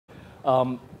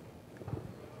Um,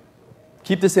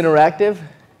 keep this interactive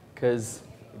because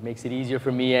it makes it easier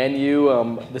for me and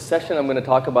you. The session I'm going to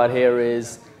talk about here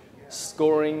is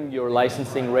scoring your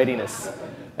licensing readiness.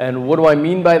 And what do I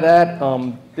mean by that?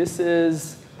 This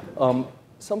is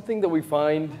something that we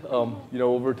find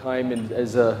over time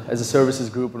as a services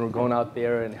group when we're going out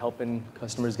there and helping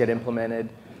customers get implemented,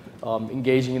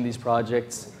 engaging in these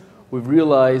projects. We've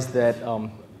realized that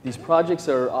these projects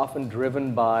are often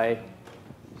driven by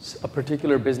a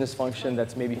particular business function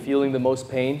that's maybe feeling the most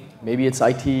pain. Maybe it's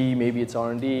IT, maybe it's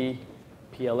R&D,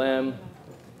 PLM,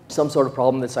 some sort of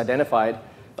problem that's identified.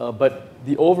 But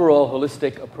the overall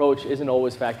holistic approach isn't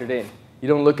always factored in. You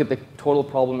don't look at the total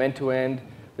problem end to end.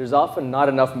 There's often not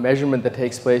enough measurement that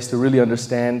takes place to really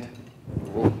understand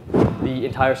the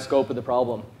entire scope of the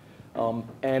problem.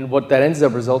 And what that ends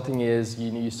up resulting is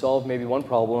you solve maybe one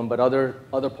problem, but other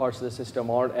parts of the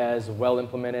system aren't as well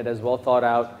implemented, as well thought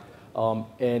out,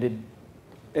 and it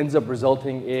ends up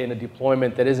resulting in a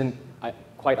deployment that isn't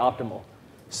quite optimal.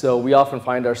 So we often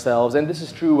find ourselves, and this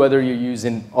is true whether you're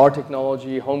using our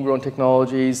technology, homegrown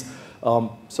technologies.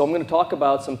 So I'm going to talk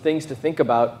about some things to think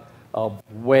about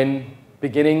when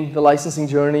beginning the licensing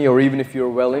journey, or even if you're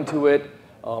well into it.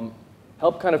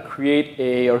 Help kind of create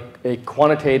a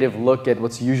quantitative look at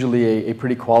what's usually a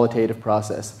pretty qualitative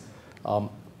process.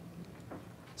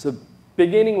 So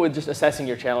beginning with just assessing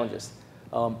your challenges.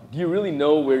 Do you really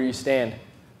know where you stand?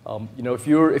 If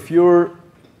you're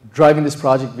driving this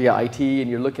project via IT and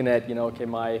you're looking at, okay,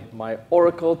 my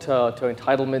Oracle to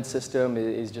entitlement system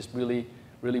is just really,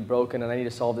 really broken and I need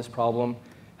to solve this problem.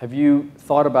 Have you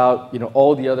thought about,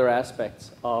 all the other aspects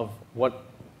of what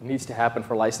needs to happen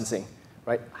for licensing,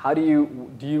 right?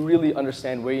 Do you really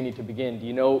understand where you need to begin? Do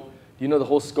you know the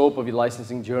whole scope of your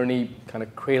licensing journey, kind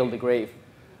of cradle to grave?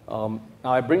 Now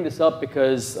I bring this up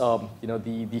because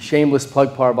the shameless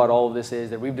plug part about all of this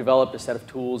is that we've developed a set of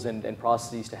tools and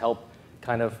processes to help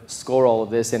kind of score all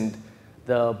of this, and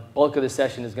the bulk of the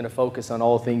session is going to focus on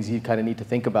all things you kind of need to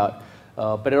think about.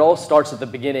 But it all starts at the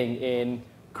beginning in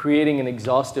creating an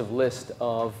exhaustive list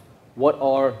of what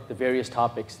are the various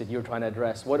topics that you're trying to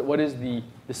address. What is the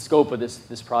scope of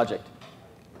this project?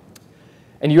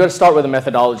 And you got to start with a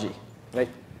methodology, right?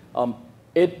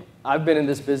 I've been in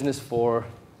this business for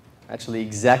actually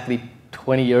exactly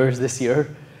 20 years this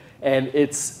year, and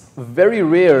it's very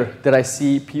rare that I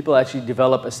see people actually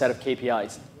develop a set of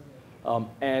KPIs.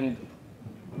 And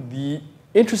the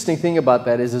interesting thing about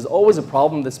that is there's always a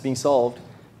problem that's being solved,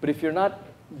 but if you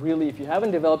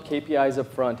haven't developed KPIs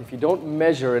up front, if you don't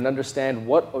measure and understand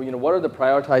what are the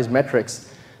prioritized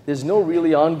metrics, there's no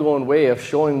really ongoing way of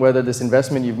showing whether this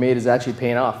investment you've made is actually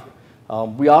paying off.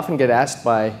 We often get asked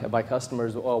by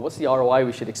customers, what's the ROI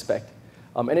we should expect?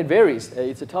 And it varies.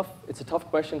 It's a tough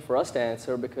question for us to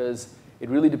answer because it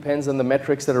really depends on the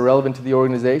metrics that are relevant to the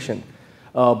organization.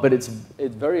 But it's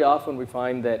very often we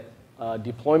find that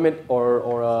deployment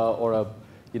or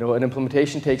an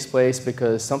implementation takes place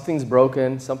because something's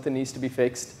broken, something needs to be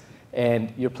fixed,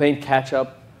 and you're playing catch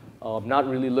up, not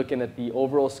really looking at the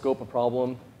overall scope of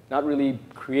problem, not really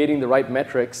creating the right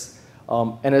metrics,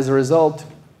 and as a result,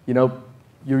 you're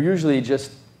usually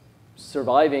just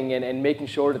surviving and making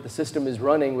sure that the system is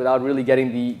running without really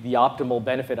getting the optimal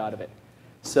benefit out of it.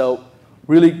 So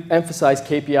really emphasize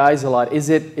KPIs a lot. Is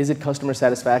it customer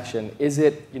satisfaction? Is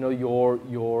it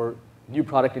your new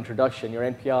product introduction, your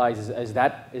NPIs? Is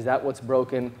that what's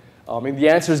broken? The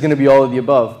answer is going to be all of the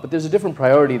above, but there's a different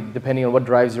priority depending on what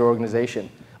drives your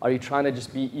organization. Are you trying to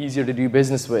just be easier to do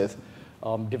business with?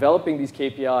 Developing these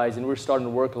KPIs, and we're starting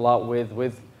to work a lot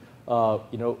with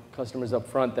customers up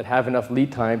front that have enough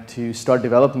lead time to start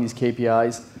developing these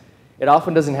KPIs. It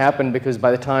often doesn't happen because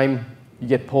by the time you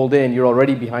get pulled in, you're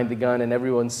already behind the gun and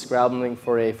everyone's scrambling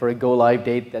for a go-live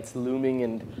date that's looming,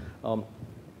 and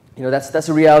that's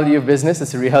a reality of business.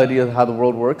 It's a reality of how the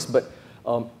world works, but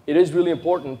it is really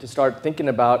important to start thinking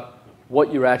about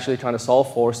what you're actually trying to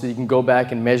solve for so you can go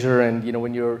back and measure, and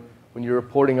when you're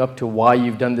reporting up to why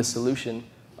you've done this solution,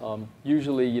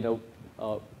 usually you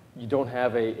don't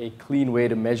have a clean way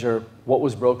to measure what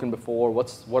was broken before,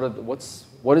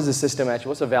 what is the system actually,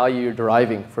 what's the value you're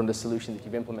deriving from the solution that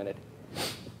you've implemented.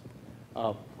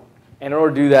 And in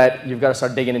order to do that, you've got to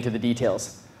start digging into the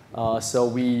details. So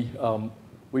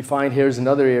we find here's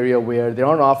another area where there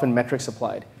aren't often metrics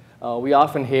applied. We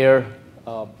often hear,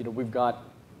 we've got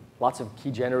lots of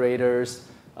key generators,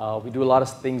 we do a lot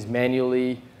of things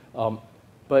manually,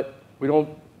 but we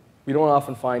don't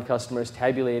often find customers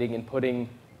tabulating and putting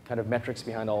kind of metrics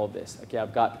behind all of this. Okay,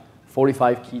 I've got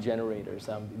 45 key generators.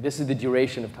 This is the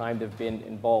duration of time they've been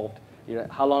involved.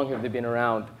 How long have they been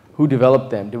around? Who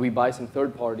developed them? Do we buy some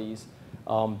third parties?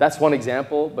 That's one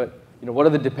example, but what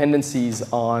are the dependencies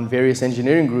on various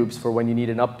engineering groups for when you need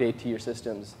an update to your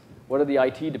systems? What are the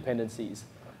IT dependencies?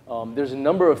 There's a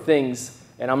number of things,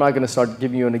 and I'm not going to start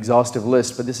giving you an exhaustive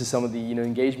list, but this is some of the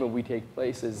engagement we take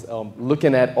place is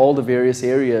looking at all the various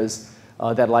areas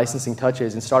that licensing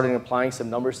touches and starting applying some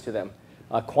numbers to them.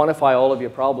 Quantify all of your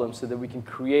problems so that we can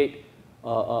create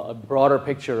a broader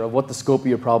picture of what the scope of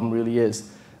your problem really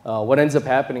is. What ends up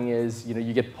happening is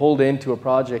you get pulled into a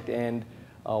project and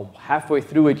halfway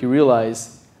through it you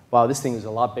realize, wow, this thing is a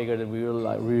lot bigger than we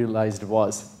realized it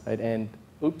was. Right? And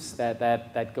oops,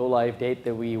 that go live date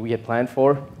that we had planned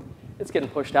for, it's getting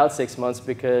pushed out 6 months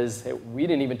because we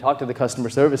didn't even talk to the customer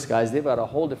service guys. They've got a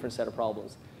whole different set of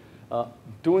problems.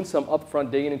 Doing some upfront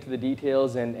digging into the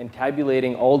details and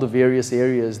tabulating all the various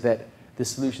areas that this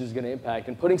solution is going to impact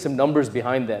and putting some numbers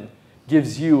behind them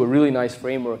gives you a really nice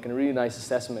framework and a really nice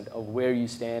assessment of where you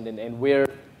stand and where,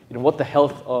 what the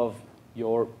health of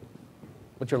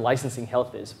what your licensing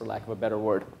health is, for lack of a better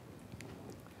word.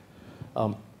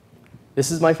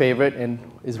 This is my favorite, and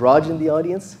is Raj in the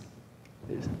audience?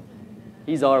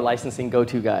 He's our licensing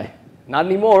go-to guy. Not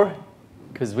anymore,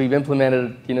 because we've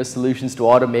implemented solutions to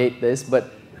automate this,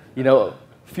 but a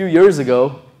few years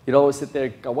ago, you'd always sit there,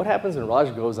 what happens when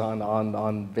Raj goes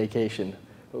on vacation?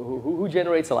 Who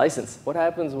generates a license? What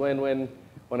happens when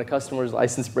a customer's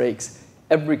license breaks?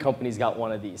 Every company's got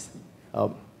one of these. I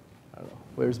don't know,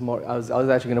 where's more? I was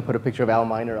actually going to put a picture of Al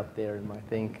Miner up there in my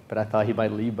thing, but I thought he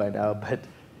might leave by now. But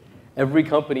every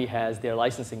company has their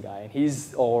licensing guy, and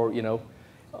he's, or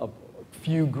a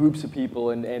few groups of people,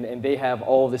 and they have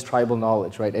all this tribal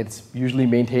knowledge, right? It's usually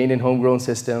maintained in homegrown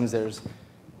systems. There's,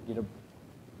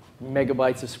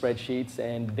 megabytes of spreadsheets,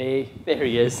 and there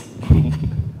he is.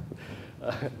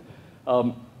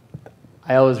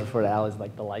 I always refer to Al as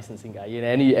like the licensing guy.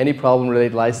 Any problem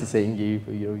related to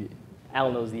licensing,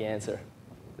 Al knows the answer.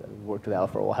 I've worked with Al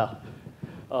for a while.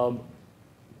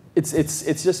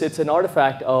 It's an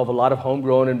artifact of a lot of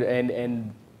homegrown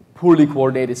and poorly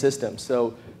coordinated systems.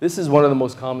 So this is one of the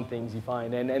most common things you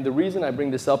find. And the reason I bring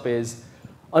this up is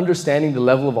understanding the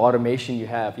level of automation you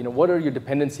have. What are your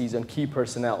dependencies on key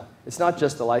personnel? It's not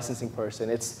just the licensing person.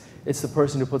 It's the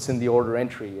person who puts in the order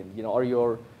entry. And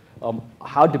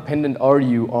how dependent are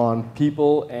you on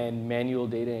people and manual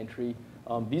data entry?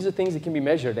 These are things that can be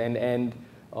measured. And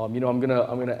I'm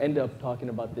gonna end up talking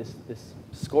about this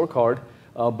scorecard.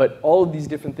 But all of these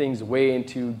different things weigh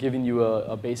into giving you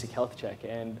a basic health check.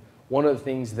 And one of the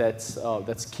things that's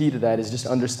key to that is just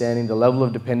understanding the level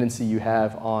of dependency you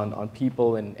have on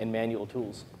people and manual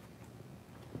tools.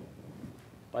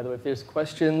 By the way, if there's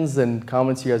questions and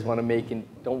comments you guys want to make, and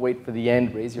don't wait for the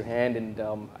end, raise your hand. And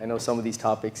I know some of these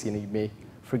topics you may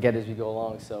forget as we go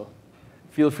along, so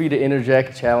feel free to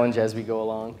interject, challenge as we go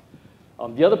along.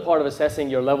 The other part of assessing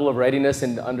your level of readiness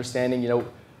and understanding,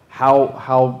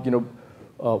 how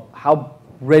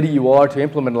ready you are to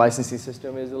implement a licensing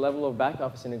system is the level of back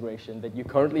office integration that you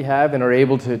currently have and are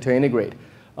able to integrate.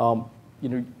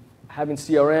 Having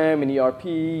CRM and ERP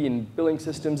and billing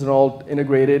systems and all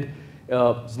integrated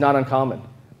is not uncommon.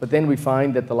 But then we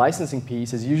find that the licensing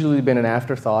piece has usually been an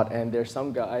afterthought, and there's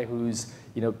some guy who's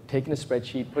taking a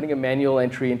spreadsheet, putting a manual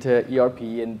entry into ERP,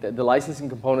 and the licensing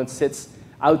component sits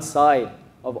outside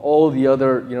of all the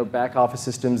other back office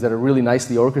systems that are really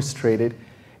nicely orchestrated,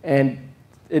 and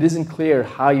it isn't clear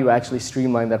how you actually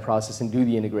streamline that process and do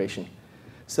the integration.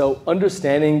 So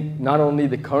understanding not only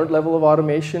the current level of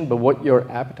automation, but what your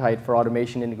appetite for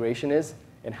automation integration is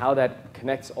and how that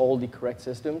connects all the correct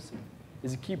systems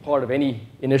is a key part of any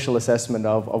initial assessment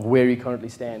of where you currently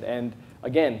stand. And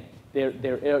again,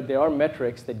 there are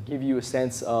metrics that give you a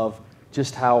sense of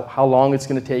just how long it's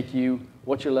going to take you,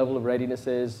 what your level of readiness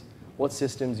is, what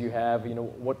systems you have,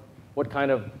 what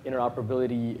kind of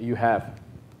interoperability you have.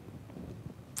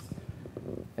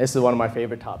 This is one of my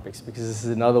favorite topics because this is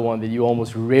another one that you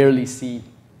almost rarely see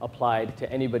applied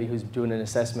to anybody who's doing an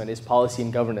assessment is policy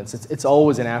and governance. It's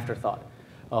always an afterthought.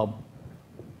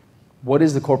 What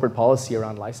is the corporate policy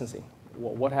around licensing?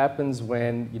 What happens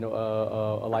when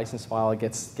a license file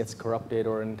gets corrupted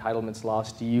or an entitlement's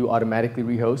lost? Do you automatically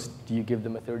rehost? Do you give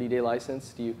them a 30-day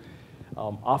license?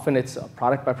 Often it's a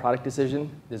product-by-product decision.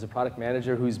 There's a product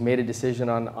manager who's made a decision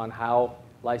on how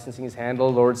licensing is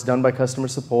handled, or it's done by customer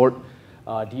support.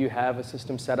 Do you have a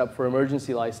system set up for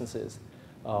emergency licenses?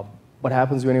 What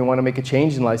happens when you want to make a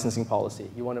change in licensing policy?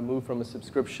 You want to move from a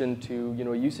subscription to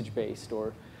a usage-based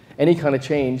or any kind of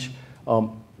change.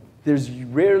 There's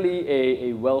rarely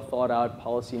a well-thought-out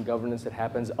policy and governance that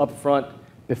happens up front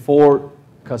before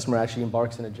a customer actually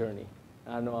embarks on a journey.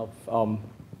 I don't know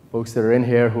if folks that are in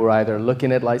here who are either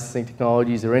looking at licensing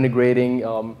technologies or integrating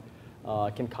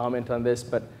can comment on this,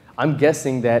 but I'm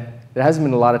guessing that there hasn't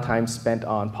been a lot of time spent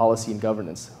on policy and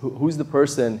governance. Who's the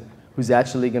person who's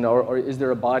actually going to, or is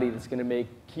there a body that's going to make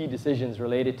key decisions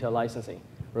related to licensing,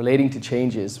 relating to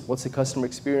changes? What's the customer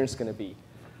experience going to be?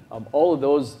 All of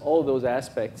those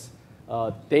aspects,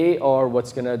 they are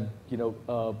what's going to,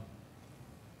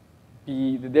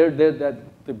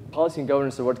 the policy and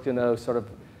governance are what's going to sort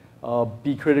of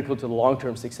be critical to the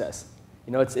long-term success.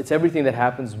 It's everything that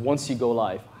happens once you go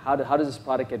live. How does this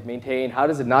product get maintained? How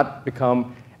does it not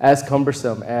become as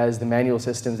cumbersome as the manual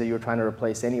systems that you're trying to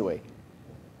replace anyway?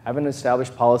 Having an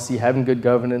established policy, having good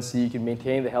governance so you can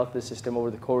maintain the health of the system over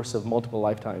the course of multiple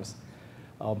lifetimes.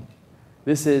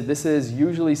 This is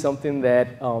usually something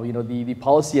that the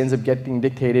policy ends up getting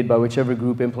dictated by whichever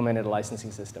group implemented a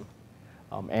licensing system.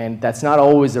 And that's not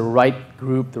always the right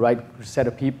group, the right set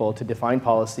of people to define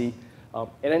policy.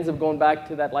 It ends up going back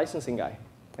to that licensing guy.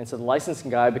 And so the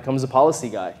licensing guy becomes a policy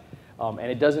guy. And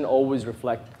it doesn't always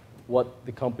reflect what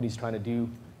the company's trying to do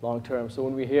long term. So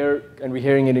when we hear, and we're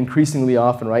hearing it increasingly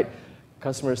often, right?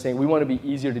 Customers saying, we want to be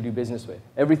easier to do business with.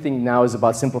 Everything now is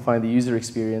about simplifying the user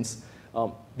experience.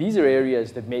 These are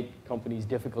areas that make companies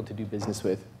difficult to do business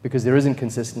with because there isn't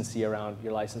consistency around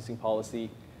your licensing policy.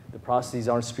 The processes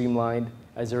aren't streamlined.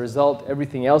 As a result,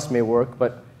 everything else may work,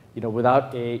 but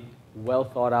without a well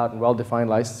thought out and well defined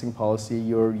licensing policy,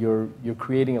 you're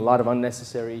creating a lot of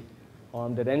unnecessary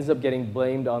harm that ends up getting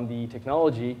blamed on the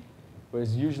technology,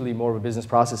 whereas it's usually more of a business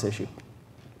process issue.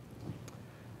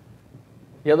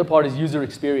 The other part is user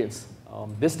experience.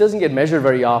 This doesn't get measured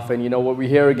very often. What we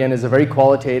hear again is a very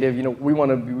qualitative. We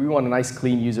want a nice,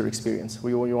 clean user experience.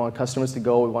 We want customers to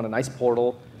go. We want a nice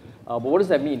portal. But what does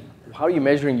that mean? How are you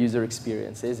measuring user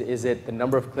experience? Is it the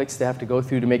number of clicks they have to go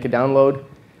through to make a download?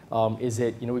 Is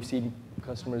it, we've seen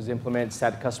customers implement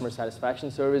customer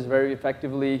satisfaction surveys very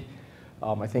effectively.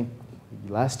 I think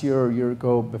last year or a year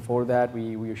ago before that,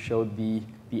 we showed the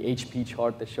HP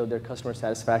chart that showed their customer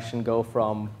satisfaction go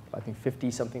from, I think,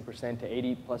 50-something% to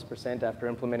 80+% after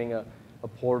implementing a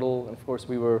portal. And of course,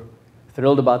 we were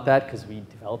thrilled about that because we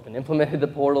developed and implemented the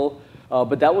portal.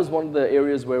 But that was one of the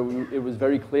areas where it was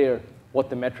very clear what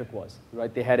the metric was,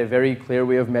 right? They had a very clear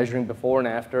way of measuring before and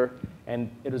after, and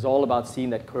it was all about seeing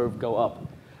that curve go up.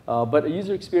 But a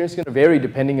user experience is going to vary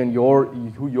depending on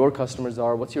who your customers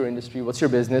are, what's your industry, what's your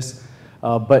business.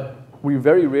 But we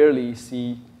very rarely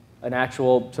see an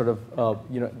actual sort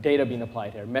of data being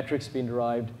applied here, metrics being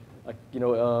derived,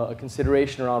 a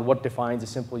consideration around what defines a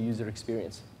simple user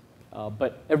experience.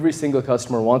 But every single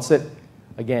customer wants it.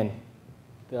 Again,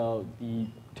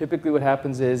 typically what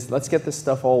happens is, let's get this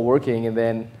stuff all working, and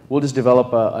then we'll just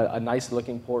develop a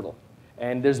nice-looking portal.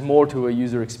 And there's more to a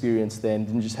user experience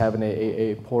than just having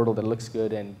a portal that looks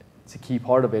good, and it's a key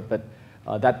part of it. But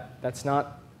that's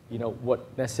not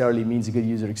what necessarily means a good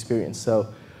user experience.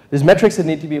 So there's metrics that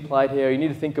need to be applied here. You need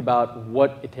to think about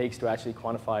what it takes to actually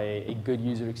quantify a good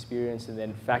user experience, and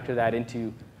then factor that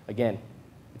into, again,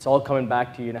 it's all coming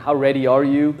back to how ready are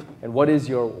you, and what is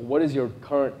your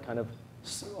current kind of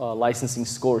licensing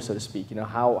score, so to speak.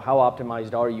 How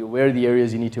optimized are you? Where are the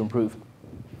areas you need to improve?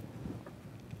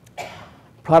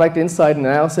 Product insight and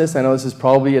analysis. I know this is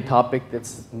probably a topic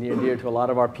that's near and dear to a lot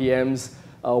of our PMs.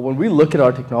 When we look at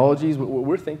our technologies,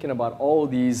 we're thinking about all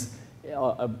of these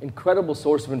incredible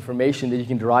source of information that you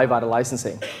can derive out of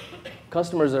licensing.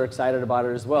 Customers are excited about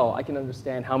it as well. I can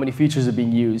understand how many features are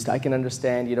being used. I can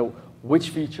understand which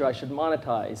feature I should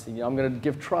monetize. I'm going to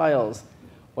give trials.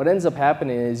 What ends up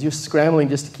happening is you're scrambling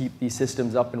just to keep these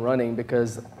systems up and running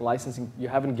because licensing, you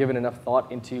haven't given enough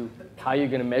thought into how you're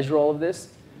going to measure all of this.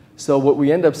 So what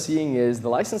we end up seeing is the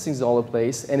licensing is all in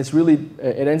place, and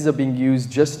it ends up being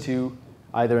used just to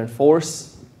either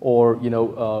enforce or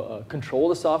control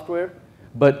the software,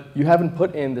 but you haven't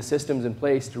put in the systems in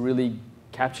place to really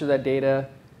capture that data,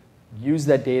 use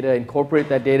that data, incorporate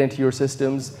that data into your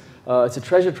systems. It's a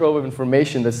treasure trove of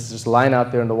information that's just lying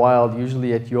out there in the wild,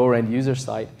 usually at your end user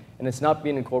site, and it's not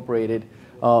being incorporated.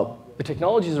 The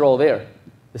technologies are all there.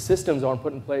 The systems aren't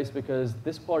put in place because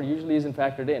this part usually isn't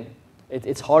factored in.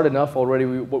 It's hard enough already.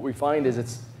 What we find is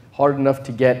it's hard enough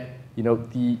to get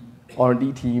the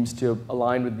R&D teams to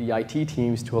align with the IT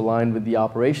teams, to align with the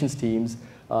operations teams.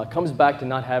 Comes back to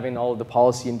not having all of the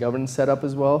policy and governance set up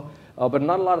as well. But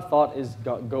not a lot of thought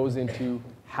goes into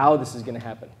how this is going to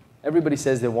happen. Everybody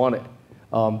says they want it.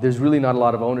 There's really not a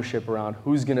lot of ownership around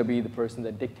who's going to be the person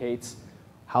that dictates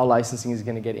how licensing is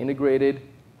going to get integrated,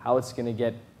 how it's going to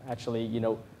get actually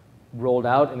rolled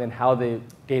out, and then how the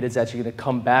data is actually going to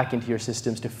come back into your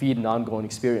systems to feed an ongoing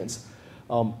experience.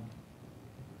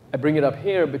 I bring it up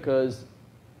here because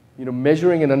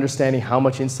measuring and understanding how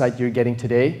much insight you're getting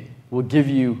today will give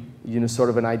you sort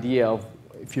of an idea of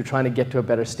if you're trying to get to a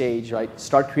better stage, right?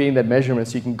 Start creating that measurement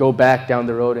so you can go back down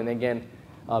the road and again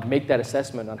make that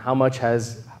assessment on how much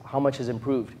has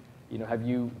improved. Have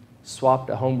you swapped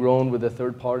a homegrown with a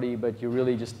third party, but you're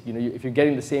really just, if you're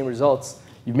getting the same results,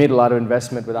 you've made a lot of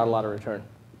investment without a lot of return.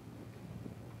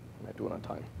 I might do it on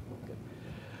time.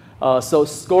 Okay. So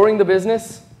scoring the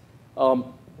business,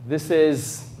 this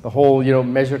is the whole,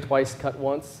 measure twice, cut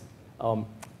once.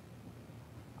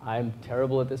 I'm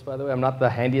terrible at this, by the way. I'm not the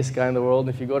handiest guy in the world.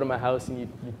 If you go to my house and you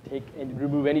take and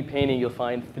remove any painting, you'll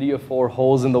find 3 or 4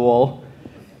 holes in the wall,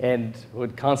 and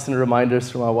with constant reminders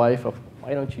from my wife of,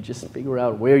 why don't you just figure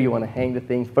out where you want to hang the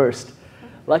thing first?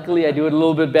 Luckily, I do it a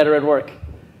little bit better at work.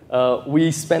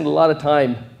 We spend a lot of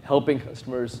time helping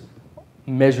customers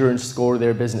measure and score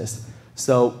their business.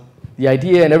 So the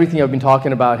idea and everything I've been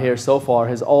talking about here so far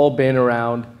has all been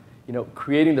around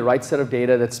creating the right set of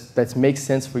data that makes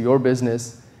sense for your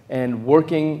business, and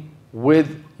working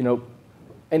with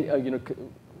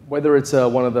whether it's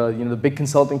one of the big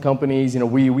consulting companies.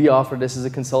 We offer this as a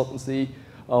consultancy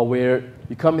where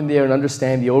you come in there and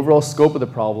understand the overall scope of the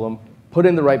problem, put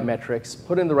in the right metrics,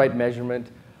 put in the right measurement,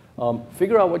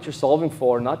 figure out what you're solving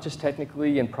for, not just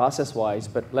technically and process-wise,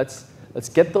 but let's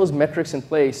get those metrics in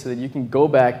place so that you can go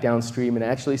back downstream and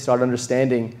actually start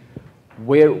understanding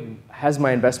where has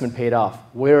my investment paid off?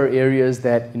 Where are areas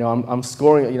that I'm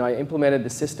scoring? I implemented the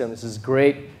system. This is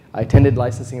great. I attended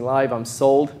licensing live. I'm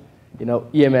sold.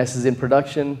 EMS is in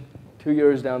production. 2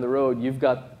 years down the road, you've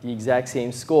got the exact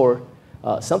same score.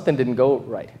 Something didn't go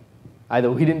right. Either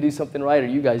we didn't do something right or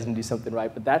you guys didn't do something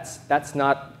right. But that's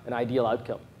not an ideal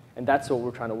outcome, and that's what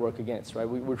we're trying to work against, right?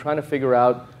 We're trying to figure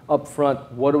out up front,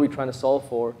 what are we trying to solve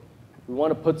for? We want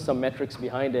to put some metrics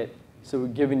behind it. So we're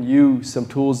giving you some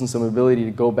tools and some ability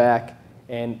to go back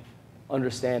and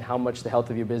understand how much the health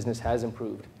of your business has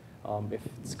improved. If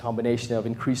it's a combination of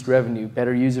increased revenue,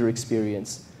 better user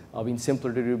experience, being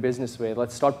simpler to do business with,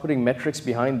 let's start putting metrics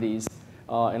behind these,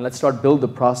 and let's start build the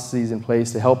processes in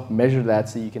place to help measure that,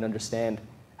 so you can understand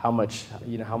how much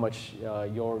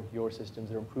your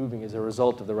systems are improving as a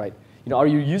result of the right. Are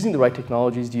you using the right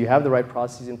technologies? Do you have the right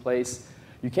processes in place?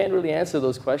 You can't really answer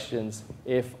those questions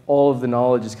if all of the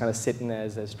knowledge is kind of sitting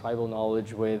as tribal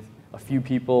knowledge with a few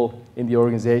people in the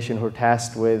organization who are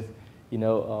tasked with,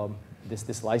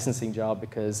 this licensing job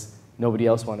because nobody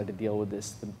else wanted to deal with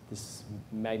this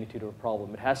magnitude of a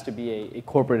problem. It has to be a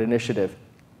corporate initiative.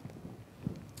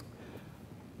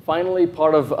 Finally,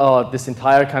 part of this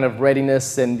entire kind of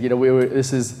readiness, and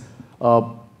this is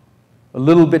a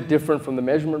little bit different from the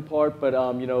measurement part, but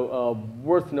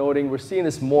worth noting, we're seeing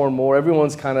this more and more.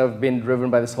 Everyone's kind of been driven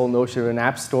by this whole notion of an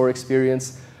app store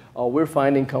experience. We're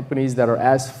finding companies that are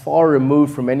as far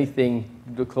removed from anything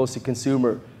close to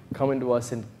consumer coming to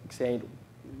us and saying,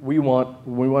 we want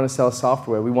to sell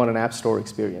software, we want an app store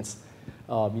experience.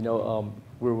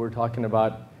 We're talking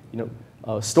about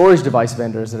storage device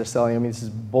vendors that are selling. This is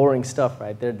boring stuff,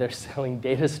 right? They're selling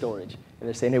data storage, and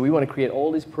they're saying, hey, we want to create all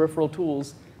these peripheral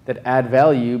tools that add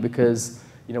value, because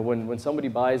when somebody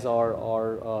buys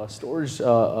our storage,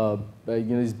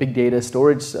 these big data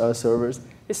storage servers,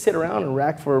 they sit around and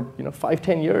rack for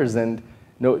 5-10 years, and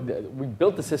we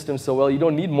built the system so well you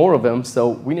don't need more of them, so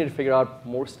we need to figure out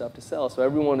more stuff to sell. So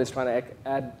everyone is trying to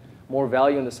add more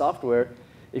value in the software.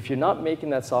 If you're not making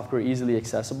that software easily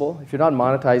accessible, if you're not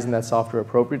monetizing that software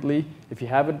appropriately, if you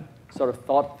haven't sort of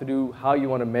thought through how you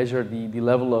want to measure the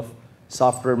level of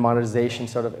software monetization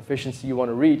sort of efficiency you want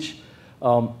to reach,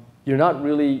 you're not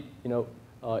really,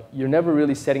 you're never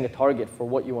really setting a target for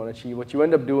what you want to achieve. What you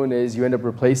end up doing is you end up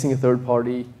replacing a third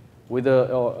party with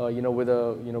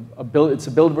a build. It's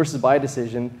a build versus buy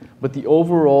decision, but the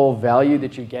overall value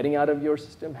that you're getting out of your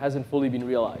system hasn't fully been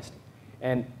realized.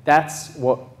 And that's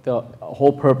what the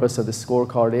whole purpose of the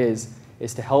scorecard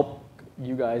is to help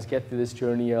you guys get through this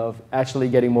journey of actually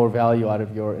getting more value out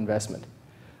of your investment.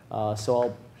 So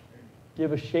I'll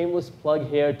give a shameless plug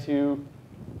here to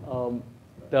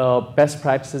the best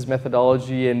practices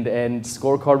methodology and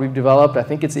scorecard we've developed. I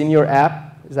think it's in your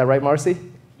app. Is that right, Marcy?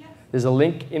 Yes. There's a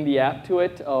link in the app to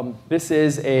it. This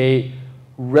is a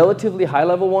relatively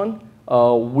high-level one.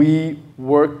 We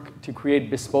work to create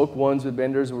bespoke ones with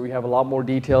vendors where we have a lot more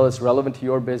detail that's relevant to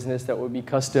your business, that would be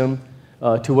custom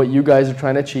to what you guys are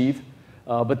trying to achieve.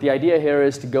 But the idea here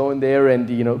is to go in there and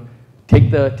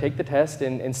take the test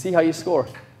and see how you score.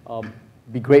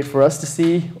 Be great for us to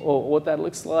see what that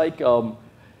looks like.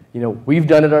 We've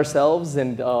done it ourselves,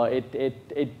 and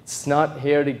it's not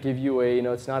here to give you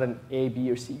it's not an A, B,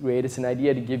 or C grade. It's an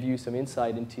idea to give you some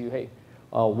insight into, hey,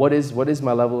 what is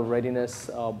my level of readiness?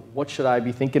 What should I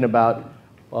be thinking about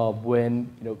when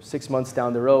 6 months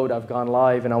down the road I've gone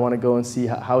live and I want to go and see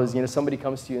how is somebody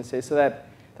comes to you and says, so that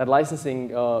that licensing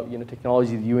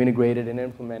technology that you integrated and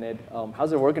implemented,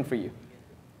 how's it working for you?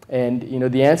 And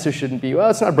the answer shouldn't be,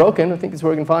 well, it's not broken. I think it's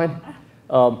working fine.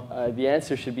 The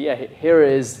answer should be, yeah,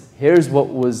 here's what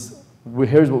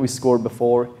we scored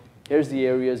before. Here's the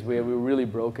areas where we were really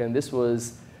broken. This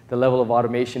was the level of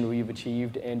automation we've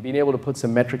achieved, and being able to put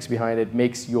some metrics behind it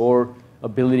makes your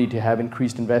ability to have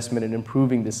increased investment in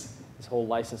improving this whole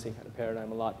licensing kind of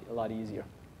paradigm a lot easier.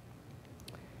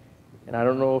 And I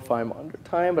don't know if I'm under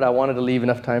time, but I wanted to leave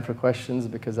enough time for questions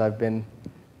because I've been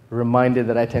reminded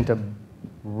that I tend to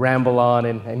ramble on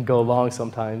and go long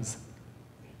sometimes.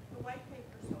 The white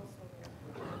paper is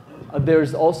also there.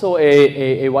 There's also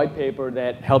a white paper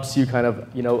that helps you kind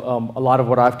of, a lot of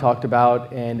what I've talked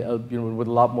about, and with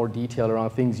a lot more detail around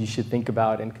things you should think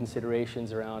about and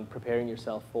considerations around preparing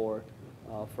yourself for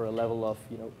a level of,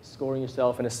 scoring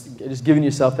yourself and just giving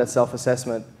yourself that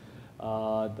self-assessment.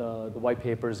 The white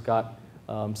paper's got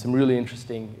some really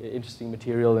interesting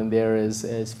material in there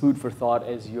as food for thought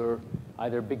as you're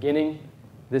either beginning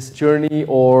this journey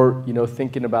or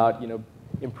thinking about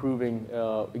improving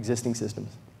existing systems.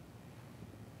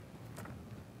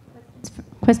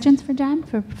 Questions for Jan,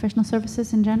 for professional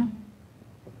services in general?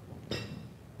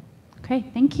 Okay,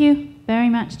 thank you very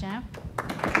much, Jan.